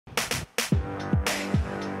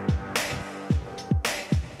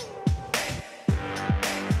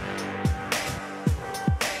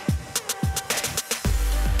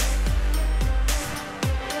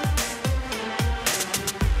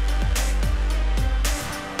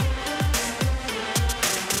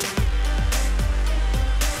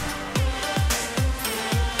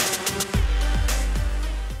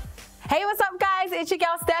your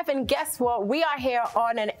girl Steph, and guess what? We are here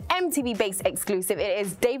on an MTV Base exclusive. It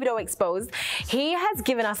is Davido Exposed. He has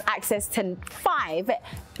given us access to 5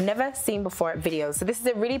 never seen before videos. So this is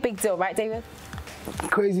a really big deal, right, David?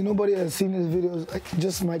 Crazy. Nobody has seen these videos. Like,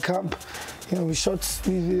 just my camp. You know, we shot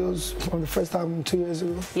these videos from the first album 2 years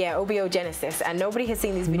ago. Yeah, OBO Genesis, and nobody has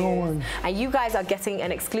seen these videos. No one. And you guys are getting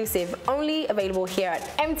an exclusive, only available here at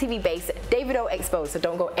MTV Base, Davido Exposed. So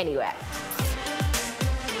don't go anywhere.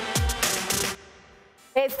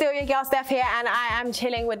 It's still your girl Steph here, and I am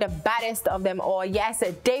chilling with the baddest of them all. Yes,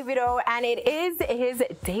 Davido, and it is his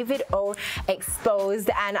Davido Exposed.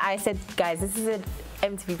 And I said, guys, this is an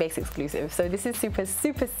MTV Base exclusive, so this is super,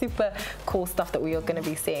 super, super cool stuff that we are going to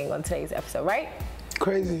be seeing on today's episode, right?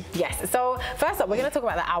 Crazy. Yes. So first up, we're going to talk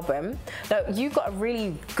about the album. Now, you got a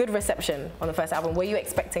really good reception on the first album. Were you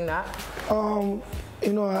expecting that?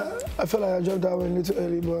 You know, I felt like I dropped that one a little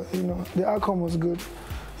early, but you know, the outcome was good.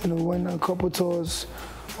 You know, went on a couple tours.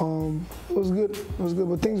 It was good. It was good,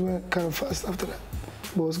 but things went kind of fast after that.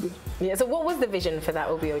 But it was good. Yeah. So what was the vision for that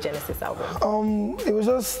OBO Genesis album? It was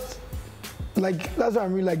just like, that's why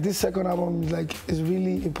I'm really like, this second album is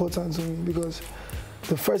really important to me, because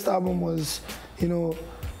the first album was, you know,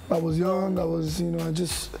 I was young. I was, you know, I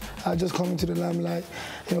just come into the limelight.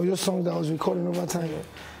 You know, just songs that I was recording over time.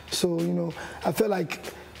 So you know, I felt like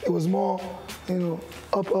it was more, you know,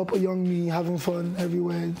 up a young me, having fun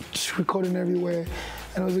everywhere, just recording everywhere,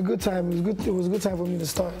 and it was a good time. It was a good time for me to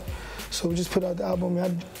start. So we just put out the album. We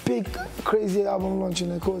had big, crazy album launch in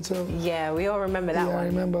the hotel. Yeah, we all remember that one. Yeah, I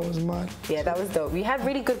remember. It was mad. Yeah, that was dope. We had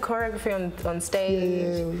really good choreography on stage.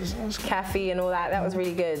 Yeah, it was Cafe and all that. That was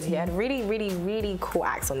really good. He had really, really, really cool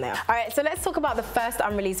acts on there. All right, so let's talk about the first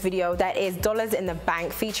unreleased video. That is Dollars in the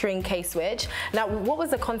Bank featuring K-Switch. Now, what was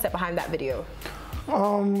the concept behind that video?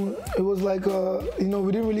 It was like, you know,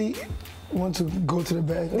 we didn't really want to go to the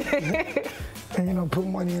bank and, you know, put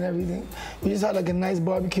money and everything. We just had like a nice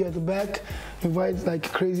barbecue at the back, invite like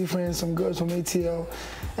crazy friends, some girls from ATL.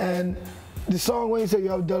 And the song, when you say you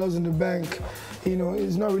have dollars in the bank, you know,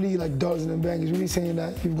 it's not really like dollars in the bank. It's really saying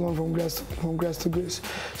that you've gone from grass to grace.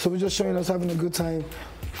 So we're just showing us having a good time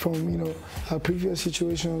from, you know, our previous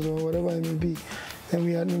situations or whatever it may be. And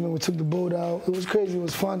we had, you know, we took the boat out. It was crazy. It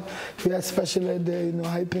was fun. We had special ed there, you know,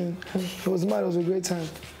 hyping. It was mad. It was a great time.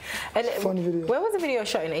 And fun video. Where was the video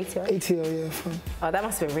shot, in ATL? ATL, yeah, fun. Oh, that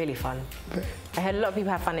must have been really fun. Very. I heard a lot of people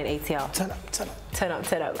have fun in ATL. Turn up, turn up. Turn up,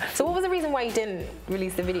 turn up. So what was the reason why you didn't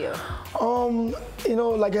release the video? You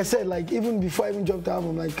know, like I said, like even before I even dropped the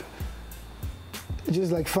album, like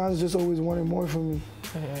just like fans just always wanted more from me.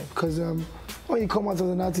 Because when you come out as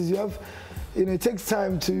an artist, you have, you know, it takes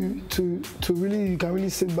time to really, you can really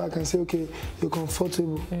sit back and say, okay, you're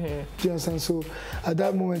comfortable. Do you understand? So at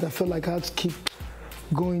that moment, I felt like I had to keep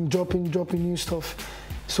going, dropping new stuff.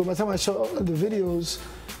 So by the time I shot the videos,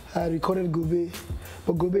 I recorded Gobe,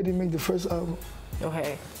 but Gobe didn't make the first album.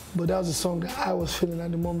 Okay. But that was a song that I was feeling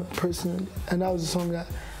at the moment personally, and that was a song that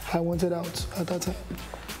I wanted out at that time.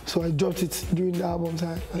 So I dropped it during the album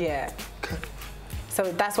time. Yeah. Okay. So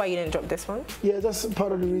that's why you didn't drop this one? Yeah, that's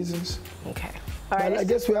part of the reasons. Okay. All right. I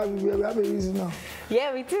guess we have a reason now.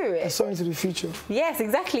 Yeah, we do. I saw into the future. Yes,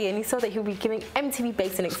 exactly. And he saw that he'll be giving MTV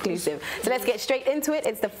Base an exclusive. So let's get straight into it.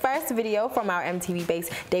 It's the first video from our MTV Base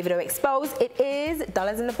Davido Exposed. It is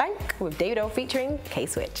Dollars in the Bank with Davido featuring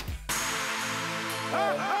K-Switch.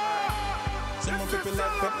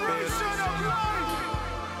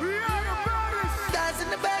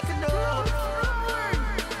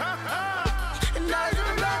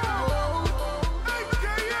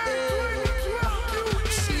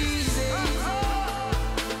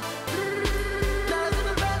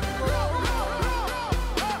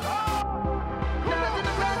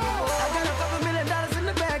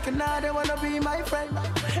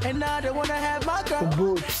 And now they wanna have my girl. The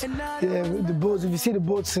boats, yeah, the boats. If you see the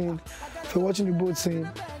boat scene, if you're watching the boat scene,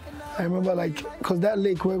 I remember like, cause that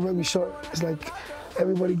lake where we shot, it's like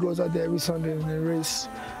everybody goes out there every Sunday and they race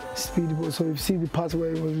speedboat. So if you see the part where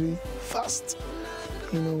it was really fast,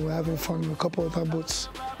 you know, we're having fun with a couple of our boats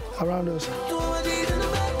around us.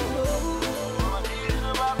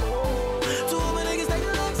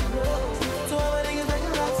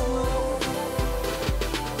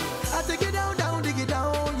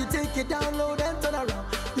 Download and turn around.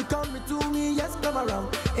 You come to me, yes, come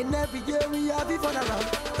around. And every year we have it fun around.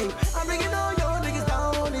 Hey, I'm bringing all your niggas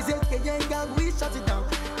down. It's AKA gang, we shut it down.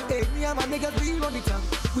 Hey, me and my niggas, we run it down.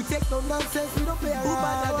 We take no nonsense, we don't play around. Who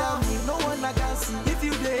bad me? No one I can see. If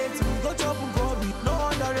you date me, go chop and call me. No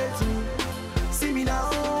one underrate me. See me now.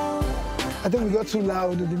 I think we got too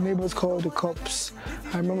loud. The neighbors called the cops.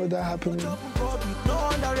 I remember that happening. No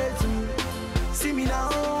underrate me. See me now.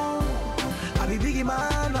 be biggie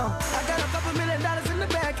man now. I got a couple $1 million in the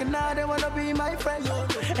bank, and now they wanna be my friend.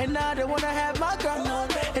 And now they wanna have my gun,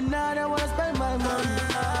 and now they wanna spend my money.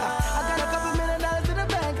 I got a couple $1 million in the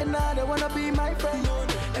bank, and now they wanna be my friend.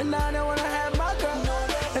 And now they wanna have my gun,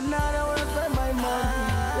 and now they wanna spend my money.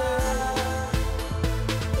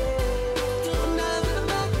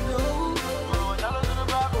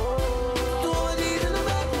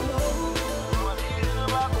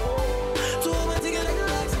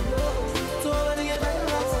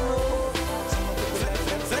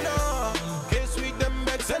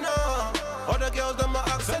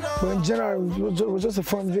 But in general, it was just a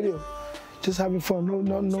fun video. Just having fun,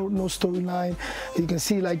 no storyline. You can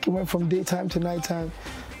see like it went from daytime to nighttime.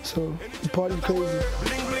 So the party crazy.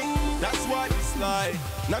 Bling bling, that's why it's like.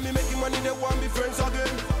 Now me making money, they want me friends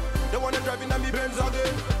again. They wanna drive in and me Benz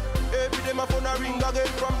again. Every day my phone a ring again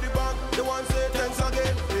from the bank. They want say thanks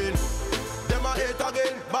again. Them a hate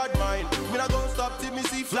again, bad mind. Me not gonna stop till me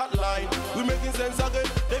see flat line. We making sense again.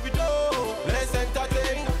 Davido, let's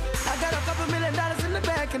entertain. I got a couple $1 million in the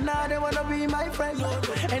bank, and now they wanna be my friend.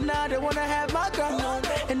 And now they wanna have my gun,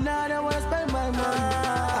 and now they wanna spend my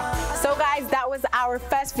money. So guys, that was our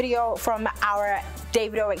first video from our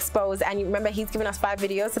Davido Exposed, and you remember he's given us 5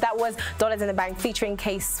 videos. So that was Dollars in the Bank featuring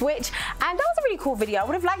K-Switch, and that was a really cool video. I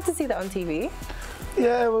would have liked to see that on TV.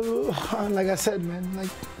 Yeah, it was, like I said, man, like,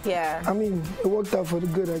 yeah. I mean, it worked out for the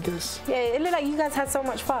good, I guess. Yeah, it looked like you guys had so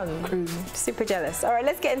much fun. Crazy. Super jealous. All right,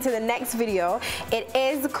 let's get into the next video. It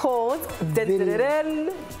is called... Dun, dun, dun,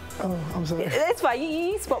 dun. Oh, I'm sorry. It's fine,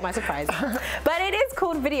 you spot my surprise. But it is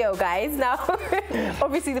called Video, guys. Now,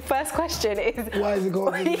 obviously the first question is... Why is it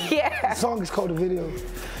called Video? Yeah. The song is called a video.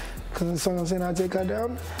 Because in the song I'm saying, I'll take her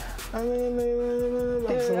down.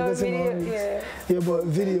 Yeah, but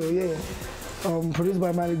video, yeah. Produced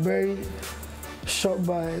by Malik Berry, shot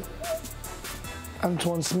by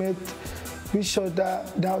Antoine Smith. We shot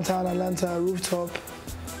that downtown Atlanta rooftop.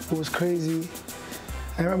 It was crazy.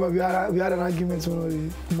 I remember we had an argument with one of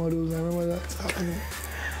the models. I remember that happening.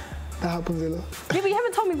 That happens a lot. Yeah, but you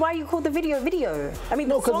haven't told me why you called the video. I mean,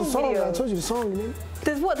 no, the song because the song, video. I told you the song, you know?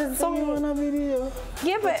 There's the song? You want a video?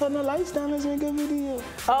 Yeah, but... Turn the lights down, let's make a video.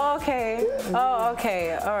 Oh, okay. Yeah. Oh,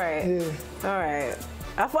 okay. All right. Yeah. All right.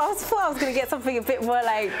 I thought I was gonna get something a bit more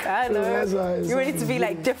like, I don't know. That's why you ready to be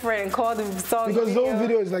like different and call the song because video. those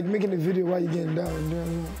videos like making a video while you're getting down. You know what I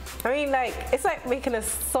mean? I mean, like it's like making a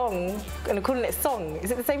song and calling it song.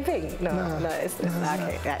 Is it the same thing? No, no, it's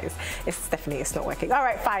okay. Yeah, it's definitely not working. All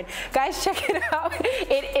right, fine, guys, check it out.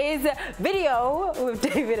 It is Video with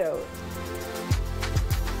Davido.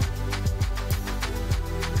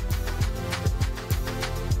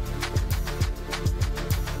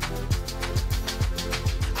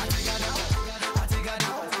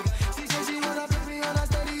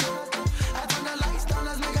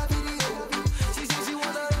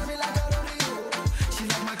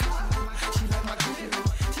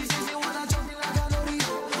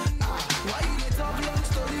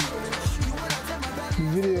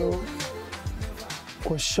 Video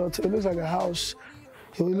was shot. It looks like a house.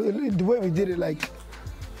 The way we did it, like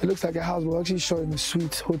it looks like a house. We actually shot in the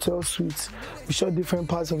suites, hotel suites. We shot different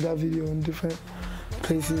parts of that video in different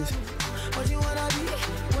places. What you wanna be?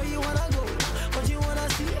 Where you wanna go? What you wanna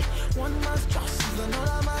see? One man's trust is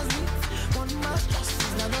another man's need. One man's trust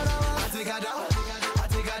is another man's. I take her down. I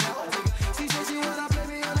take her down. She says she wanna play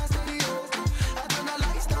me on a stereo. I turn the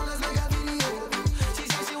lights down, let's make a video. She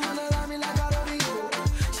says she wanna ride me like a rodeo.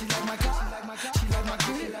 She like my car, she like my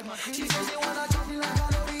crib. She says she wanna chop me like a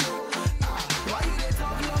rodeo. Why you they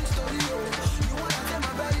talk long story? You wanna take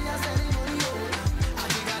my belly and sell it money? I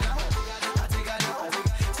take her down. I take her down.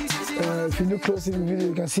 She says she wanna. If you look closely in the video,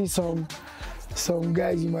 you can see some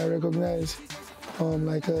guys you might recognize,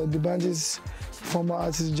 like the band's former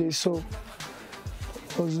artist J So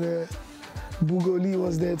was there. Bugo Lee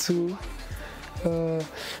was there too.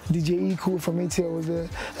 DJ E Cool from ATL was there.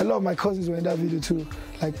 A lot of my cousins were in that video too.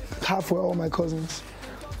 Like half were all my cousins.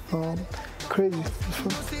 Crazy.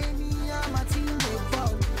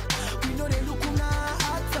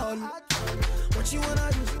 What you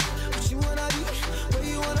wanna do? What you wanna be? Where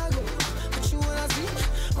you wanna go? What you wanna see?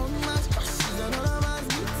 One man's trust is another man's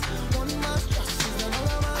need. One man's trust is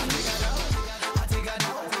another man's need. I take her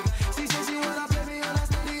down. She says she wanna play me on a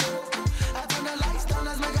stereo. I turn the lights down,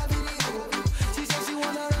 let's make a video. She says she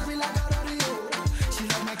wanna ride me like a rodeo. She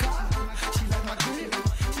like my car, she like my crib.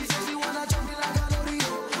 She says she wanna jump me like a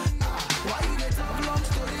rodeo. Why you they talk long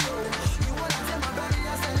story? You wanna take my belly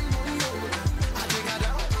and sell it money? I take her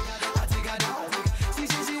down. I take her down.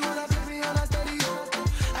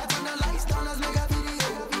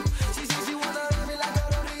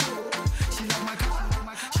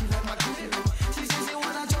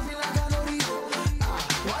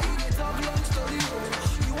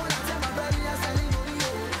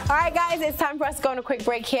 All right, guys, it's time for us to go on a quick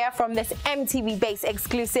break here from this MTV Base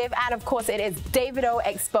exclusive. And of course, it is Davido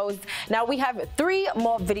Exposed. Now, we have 3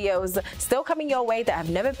 more videos still coming your way that have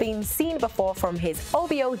never been seen before from his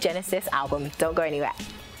OBO Genesis album. Don't go anywhere.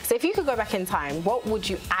 So if you could go back in time, what would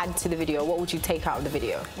you add to the video? What would you take out of the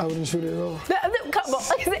video? I wouldn't shoot it at all. Come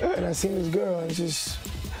on. And I seen this girl, and she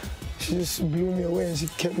just blew me away, and she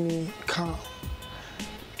kept me calm.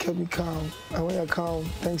 Kept me calm. And when I calm,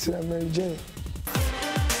 thanks to that Mary Jane.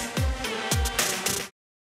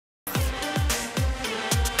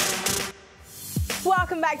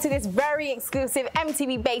 Welcome back to this very exclusive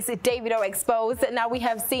MTV Base Davido Exposed. Now we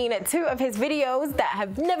have seen 2 of his videos that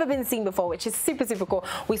have never been seen before, which is super, super cool.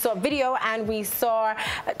 We saw Video and we saw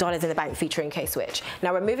Dollars in the Bank featuring K-Switch.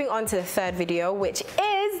 Now we're moving on to the 3rd video, which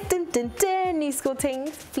is New School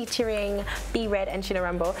Things featuring B-Red and Shina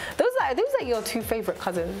Rambo. Those are your 2 favorite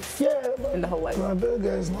cousins in the whole wide world. My bad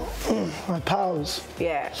guys, my pals.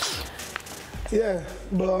 Yeah. Yeah,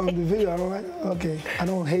 but the video I don't like. Okay, I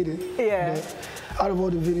don't hate it. Yeah. But out of all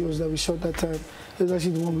the videos that we shot that time, it was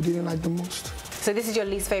actually the one we didn't like the most. So this is your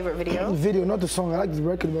least favorite video? The video, not the song. I like the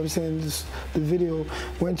record, but I'm saying the video.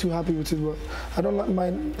 Weren't too happy with it, but I don't like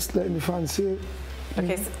mine. Just letting the fans see it.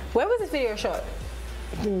 Okay, so where was this video shot?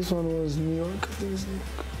 I think this one was New York. I think it's New York.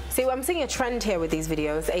 See, I'm seeing a trend here with these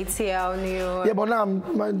videos. ATL, New York. Yeah, but now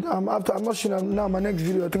I'm not sure. Now my next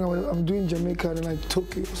video, I think I'm doing Jamaica and like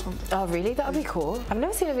Tokyo or something. Oh, really? That would be cool. I've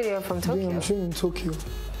never seen a video from Tokyo. I'm shooting in Tokyo.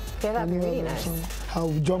 Yeah, that'd be really nice.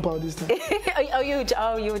 I'll jump out this time. you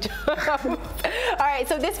jump. All right,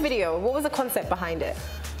 so this video, what was the concept behind it?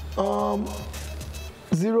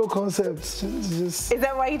 Zero concepts. Is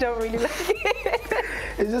that why you don't really like it?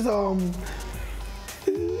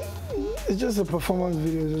 It's just a performance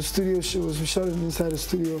video. It's a studio show. We shot it inside the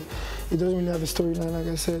studio. It doesn't really have a storyline, like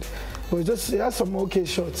I said. But it has some okay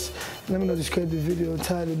shots. Let me not describe the video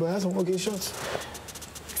entirely, but it has some okay shots.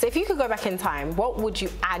 So if you could go back in time, what would you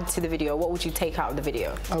add to the video? What would you take out of the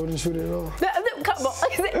video? I wouldn't shoot it at all. Come on.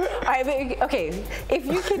 All right, okay, if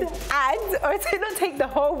you could add or not take the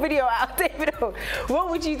whole video out, Davido, what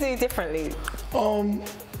would you do differently? I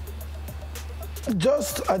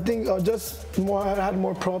think I had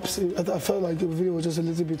more props. I felt like the video was just a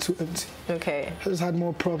little bit too empty. Okay. I just had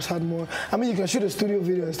more props, I mean, you can shoot a studio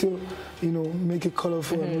video and still, make it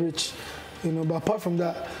colorful and rich, but apart from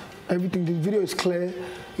that, everything, the video is clear,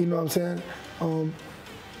 you know what I'm saying?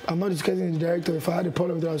 I'm not discussing the director. If I had a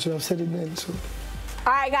problem with that, I should have said it then, so.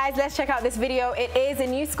 All right, guys, let's check out this video. It is a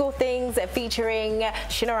New School Things featuring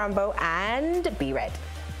Shina Rambo and B-Red.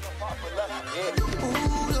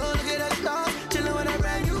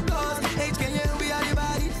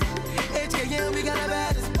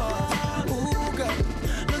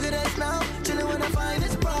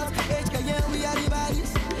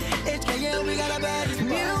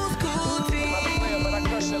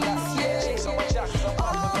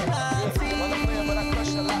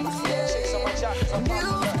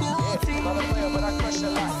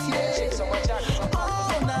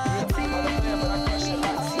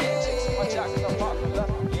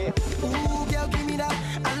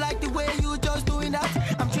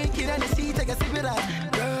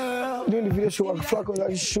 During the video shoot, Flacco was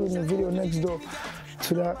actually shooting a video next door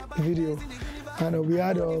to that video, and we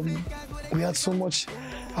had so much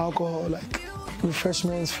alcohol, like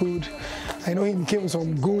refreshments, food. I know he came with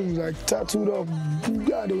some goons, like tattooed up,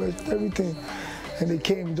 everything, and they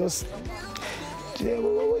came just, yeah,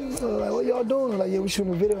 what y'all doing? Like, yeah, we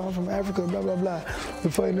shooting a video. I'm from Africa, blah blah blah.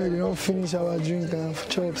 Before you know it, they don't finish our drink and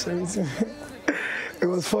chops, everything. It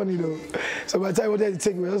was funny though. So by the time we wanted to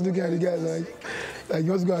take it, we were just looking at the guys like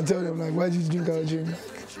you was gonna tell them like, why did you drink our drink?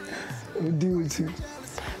 Like, we'll deal with it.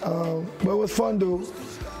 But it was fun though.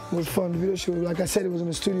 It was fun. The video show, like I said, it was in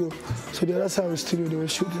the studio. So the other side of the studio, they were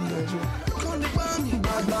shooting there as well.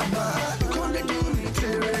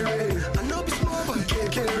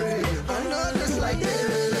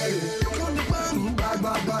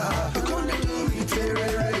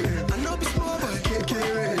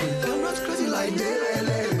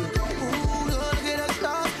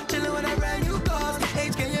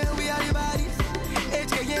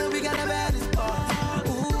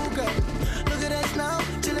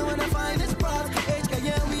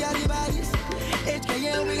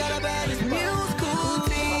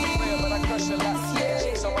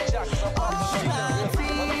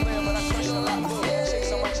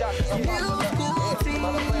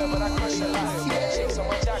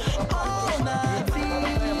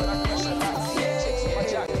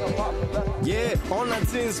 Yeah, all that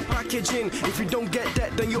things packaging. If you don't get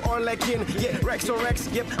that, then you aren't lacking. Yeah, racks on racks,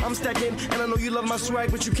 yep, I'm stacking. And I know you love my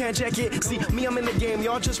swag, but you can't jack it. See, me, I'm in the game,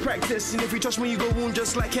 y'all just practice. And if you touch me, you go wound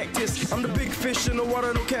just like cactus. I'm the big fish in the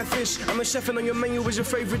water, no catfish. I'm the chef, and on your menu is your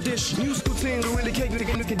favorite dish. New school team, we really can't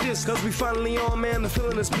get this. Cause we finally on, man, the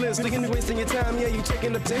feeling is bliss. Thinking you wasting your time, yeah, you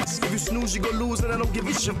taking the pics. If you snooze, you go lose, and I don't give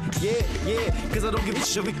a shit. Yeah, cause I don't give a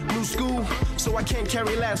shit. New school, so I can't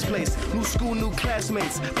carry last place. New school, new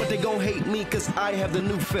classmates, but they gon' hate me cause I have the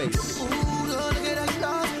new face. Ooh, look at us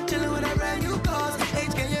stars, chillin' with a brand new cars.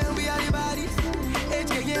 HKM, we are the bodies.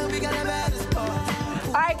 HKM, we got the baddest parts.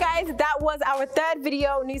 Alright guys, that was our third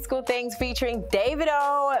video, New School Things, featuring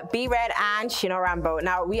Davido, B-Red, and Shino Rambo.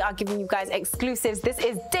 Now, we are giving you guys exclusives. This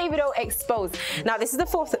is Davido Exposed. Now, this is the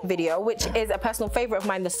fourth video, which is a personal favorite of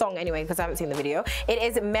mine, the song anyway, because I haven't seen the video. It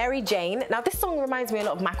is Mary Jane. Now, this song reminds me a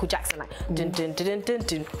lot of Michael Jackson, like dun dun dun dun dun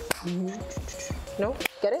dun. No?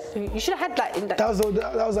 Get it? You should have had that in that.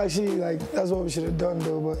 That was actually like, that's what we should have done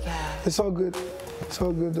though, but yeah. It's all good. It's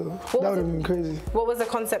all good though. That would have been crazy. What was the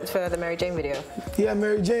concept for the Mary Jane video? Yeah,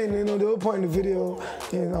 Mary Jane, you know, the whole point in the video,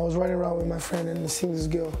 you know, I was running around with my friend and I seen this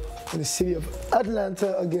girl in the city of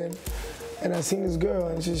Atlanta again. And I seen this girl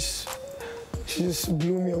and she just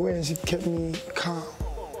blew me away and she kept me calm.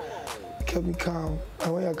 Kept me calm.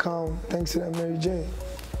 And when you're calm, thanks to that Mary Jane.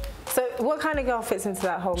 So what kind of girl fits into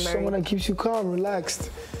that whole Mary? Someone that keeps you calm, relaxed.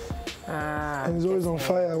 And is always on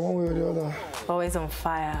fire, one way or the other. Always on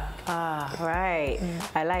fire. Ah, right. Yeah.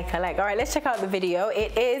 I like. All right, let's check out the video.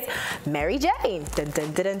 It is Mary Jane. Dun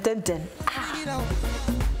dun dun dun dun dun. Ah.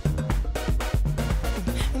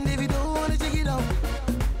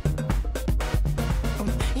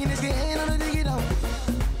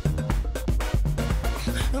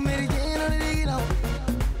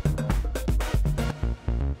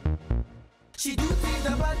 She do things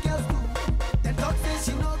that bad girls do. Them talk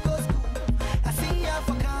say she no go school. I see her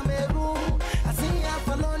for Cameroon. I see her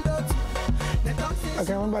for London too. Them talk say I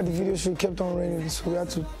can remember the video shoot kept on raining, so we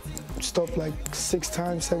had to stop like 6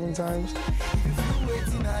 times, 7 times.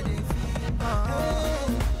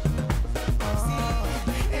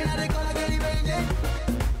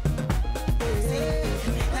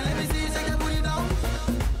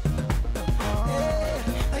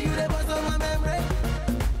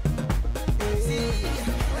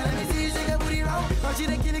 She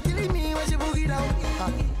they killing me when she boogie down.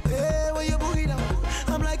 Hey, when you boogie down,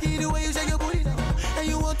 I'm like the way you shake your booty down. And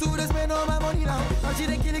you want to spend all my money now. She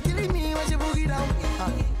they killing me when she boogie down.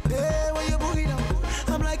 Hey, when you boogie down,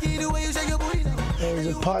 I'm like the way you shake your booty down. There's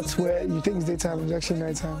a parts where you think it's daytime, it's actually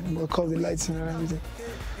nighttime. We'll call the lights in and everything.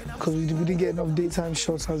 Because we didn't get enough daytime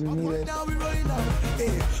shots as we needed. All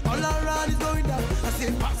around is going down. I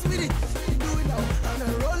say, pass with it, do it now. I'm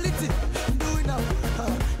gonna roll it, do it now.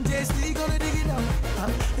 JC gonna dig it out.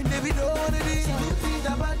 And Davido wanna dig it out. She do things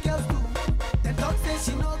that bad girls do. Them talk say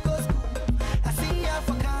she no go school. I see her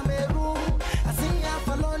for Cameroon. I see her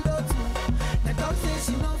for London too. Them talk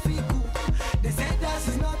say she no feel cool. They say that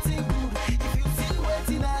she's nothing good. If you see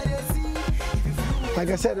waiting, I see. Like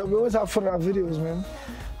I said, we always have fun in our videos, man.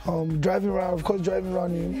 Driving around, of course, driving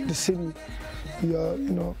around in the city, you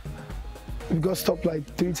know, we got stopped like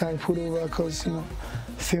 3 times, pulled over because, you know,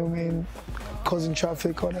 filming, causing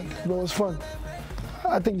traffic, all that. But it was fun.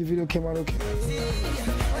 I think the video came out okay.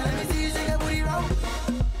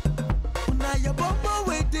 Now your bumper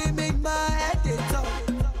way they make my head talk.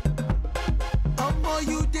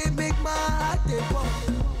 You they make my heart pump.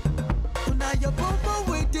 Now your bumper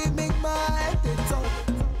way they make my head talk.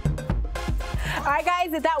 Alright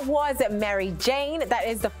guys, that was Mary Jane. That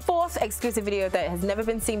is the 4th exclusive video that has never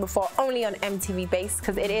been seen before, only on MTV Base,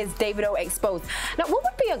 because it is Davido Exposed. Now, what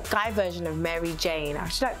would be a guy version of Mary Jane?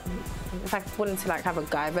 Actually, if I wanted to like have a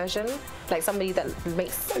guy version, like somebody that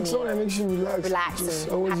makes like someone that makes you relax. Just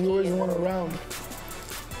always, you always want around,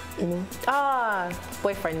 you know? Ah,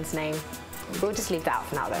 boyfriend's name. We'll just leave that out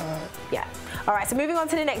for now though. Yeah. Alright, so moving on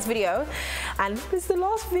to the next video. And this is the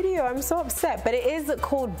last video, I'm so upset, but it is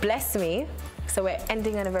called Bless Me. So we're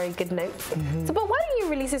ending on a very good note. So, but why didn't you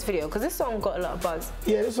release this video? Because this song got a lot of buzz.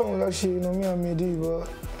 Yeah, this song was actually, you know, me and Mehdi, but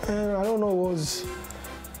I don't know what was.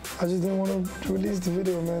 I just didn't want to release the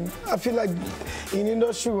video, man. I feel like in the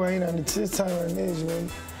industry we're in, and it's this time and age, man,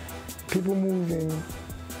 people move in,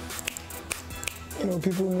 you know,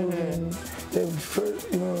 people move in,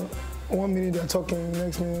 you know, 1 minute they're talking, the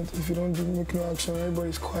next minute, if you don't make no action,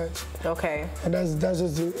 everybody's quiet. Okay. And that's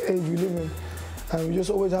just the age we live in. And you just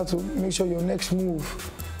always have to make sure your next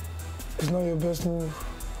move is not your best move.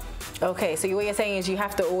 Okay, so what you're saying is you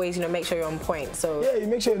have to always, you know, make sure you're on point. So yeah, you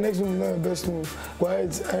make sure your next move is not your best move.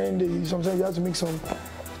 But sometimes you have to make some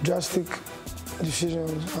drastic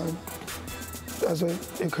decisions. that's where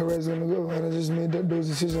your career is gonna go. And I just made those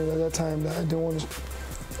decisions at that time that I didn't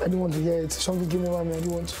want to hear it. Something came around me, I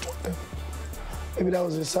didn't want to drop them. Maybe that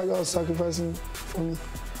was I was sacrificing for me.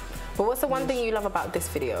 But what's the one thing you love about this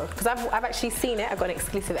video? Because I've actually seen it. I got an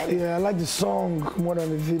exclusive edit. Yeah, I like the song more than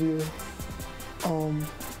the video.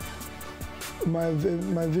 My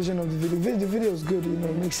vision of the video is good. You know,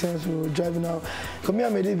 it makes sense. We were driving out. Cause me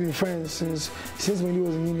and Mehdi been friends since Mehdi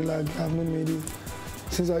was in Unilag. I've known Mehdi.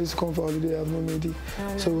 Since I used to come for holiday, I've known Mehdi.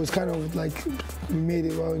 So it was kind of like we made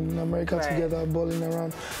it while in America together, balling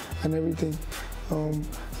around and everything.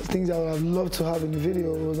 Things I would have loved to have in the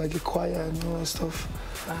video was like a choir and all that stuff.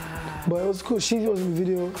 But it was cool. She was in the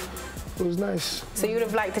video. It was nice. So you would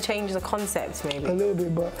have liked to change the concept, maybe? A little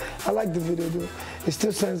bit, but I like the video though. It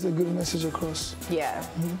still sends a good message across. Yeah.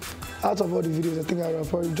 Out of all the videos, I think I would have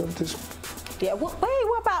probably dropped this one. Yeah. Wait,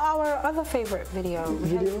 what about our other favorite video?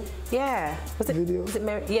 Video? Yeah. Was it video? Was it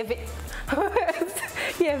yeah,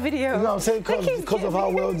 yeah, video. You know what I'm saying? Because of how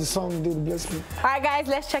well the song did Bless Me. All right, guys,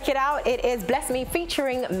 let's check it out. It is Bless Me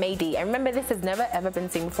featuring Mehdi. And remember, this has never ever been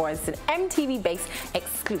seen before. It's an MTV-based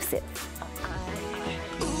exclusive.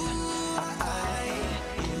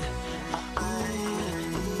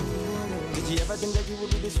 Did you ever think that you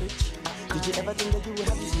would be this rich? Did you ever think that you would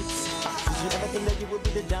have these hits? Did you ever think that you would be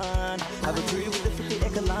the Don? Have a career with the 50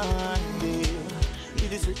 acre line, yeah. You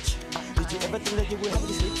this rich? Did you ever think that you would have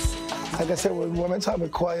these hits? Like I said, we're meant to have a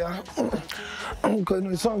choir. Because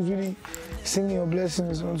the song's really singing your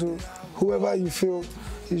blessings onto whoever you feel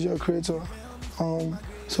is your creator.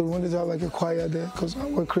 So we wanted to have like a choir there because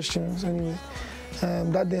we're Christians anyway.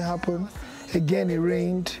 That didn't happen. Again, it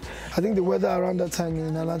rained. I think the weather around that time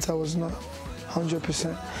in Atlanta was not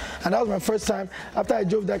 100%. And that was my first time. After I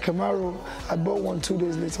drove that Camaro, I bought one 2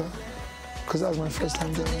 days later because that was my first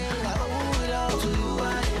time driving.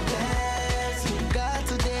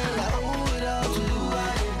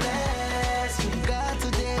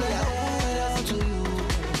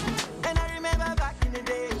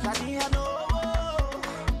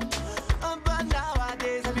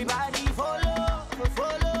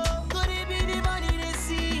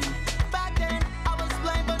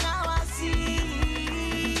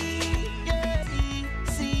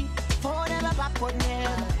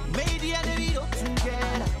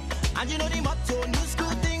 And you know the motto, new school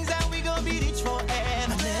things and we gon' be rich forever.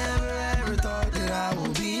 I never ever thought that I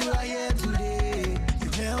would be right here today. You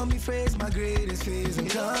helped me face my greatest fears and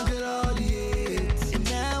conquered all the hits. And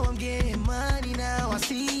now I'm getting money, now I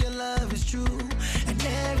see your love is true. And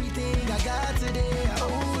everything I got today, I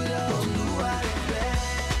owe it all to you. I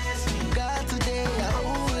bless me. God today, I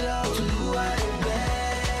owe it all to you. I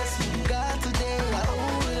bless me. God today, I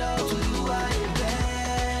owe it all to you. I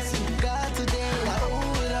bless me. God today, I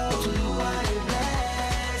owe it all to you.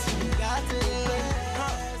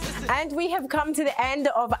 And we have come to the end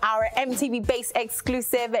of our MTV-based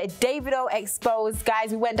exclusive Davido Exposed. Guys,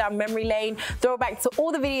 we went down memory lane, throwback to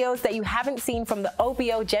all the videos that you haven't seen from the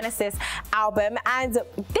OBO Genesis album. And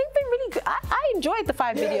they've been really good. I enjoyed the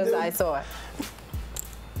 5 videos that I saw.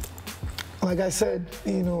 Like I said,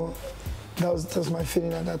 you know, that was my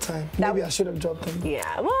feeling at that time. Maybe I should have dropped them.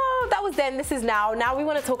 Yeah, well, that was then. This is now. Now we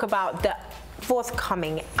want to talk about the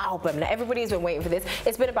forthcoming album. Now, everybody's been waiting for this.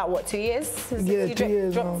 It's been about, what, 2 years? Since yeah, you 2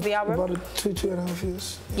 years dropped now. the album? About 2.5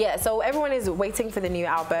 years. Yeah, so everyone is waiting for the new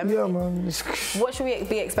album. Yeah, man. What should we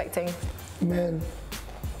be expecting? Man,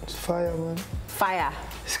 it's fire, man. Fire.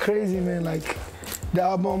 It's crazy, man. Like, the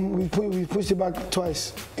album, we pushed it back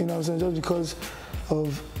twice, you know what I'm saying, just because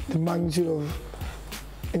of the magnitude of,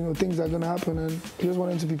 you know, things that are going to happen, and we just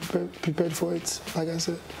wanted to be prepared for it, like I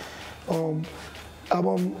said.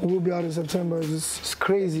 Album will be out in September. It's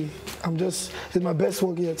crazy. It's my best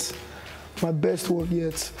work yet. My best work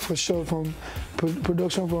yet, for sure. From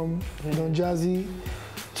production from Don Jazzy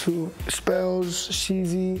to Spells,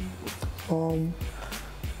 Sheezy,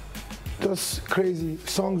 just crazy.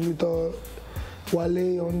 Songs with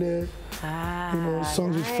Wale on there, you know,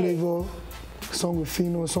 songs with Flavor, song with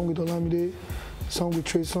Fino, song with Olamide, song with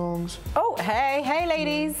Trey Songs. Oh, hey,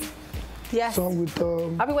 ladies. Yes. Song with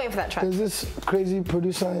I'll be waiting for that track. There's this crazy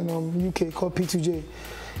producer in UK called P2J.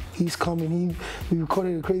 He's coming. We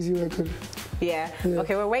recorded a crazy record. Yeah.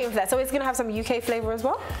 Okay, we're waiting for that. So it's gonna have some UK flavor as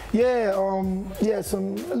well? Yeah, yeah, a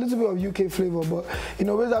little bit of UK flavor, but you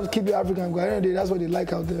know, we always have to keep it African. Because at the end of the day, that's what they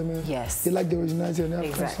like out there, man. Yes. They like the originality and the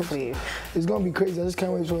African exactly. stuff. It's gonna be crazy. I just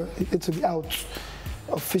can't wait for it to be out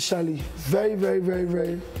officially. Very, very, very,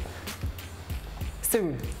 very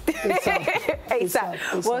soon.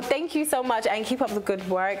 ASAP. Well, thank you so much, and keep up the good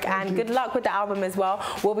work, and good luck with the album as well.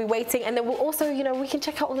 We'll be waiting, and then we'll also, you know, we can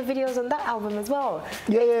check out all the videos on that album as well.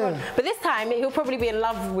 Yeah. But this time, he'll probably be in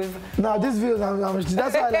love with... Nah, this video,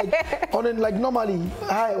 that's why, like, like normally,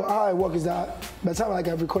 how I work is that by the time like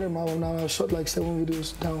I've recorded my album now, I've shot like 7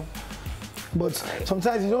 videos down. But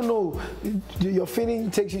sometimes you don't know, your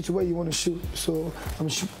feeling takes you to where you want to shoot. So I'm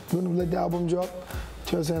going to let the album drop.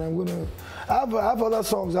 I have other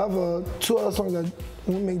songs. I have 2 other songs that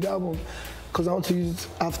won't make the album because I want to use it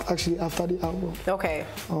after the album. Okay.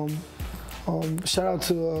 Shout out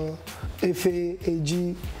to A.F.A.,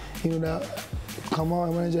 A.G., you know, that come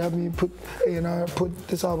on, manager helped me put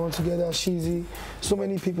this album together. Sheezy, so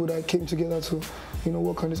many people that came together to, you know,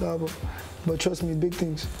 work on this album. But trust me, big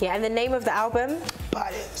things. Yeah, and the name of the album?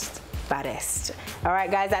 Baddest. Baddest. All right,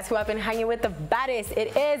 guys, that's who I've been hanging with, the baddest.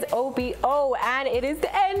 It is OBO, and it is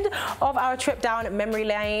the end of our trip down memory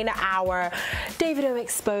lane, our Davido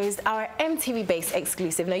Exposed, our MTV Base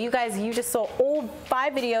exclusive. Now, you guys, you just saw all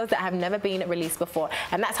 5 videos that have never been released before,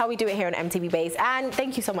 and that's how we do it here on MTV Base. And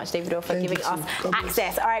thank you so much, Davido, for giving us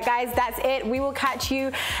access. All right, guys, that's it. We will catch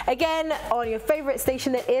you again on your favorite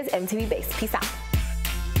station that is MTV Base. Peace out.